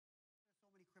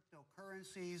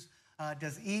Cryptocurrencies,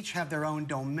 does each have their own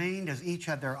domain? Does each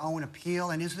have their own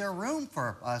appeal? And is there room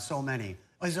for so many?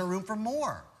 Is there room for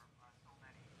more?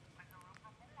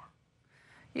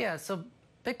 Yeah, so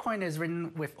Bitcoin is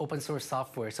written with open source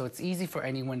software, so it's easy for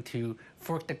anyone to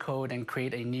fork the code and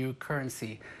create a new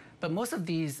currency. But most of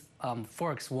these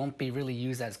forks won't be really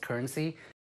used as currency.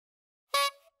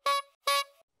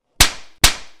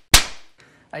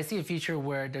 I see a future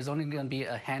where there's only going to be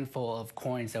a handful of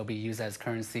coins that will be used as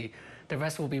currency. The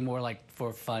rest will be more like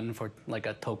for fun, for like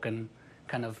a token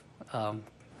kind of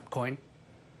coin.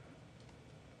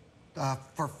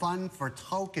 For fun, for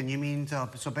token, you mean so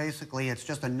basically it's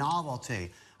just a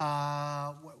novelty.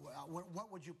 What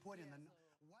would you put in the...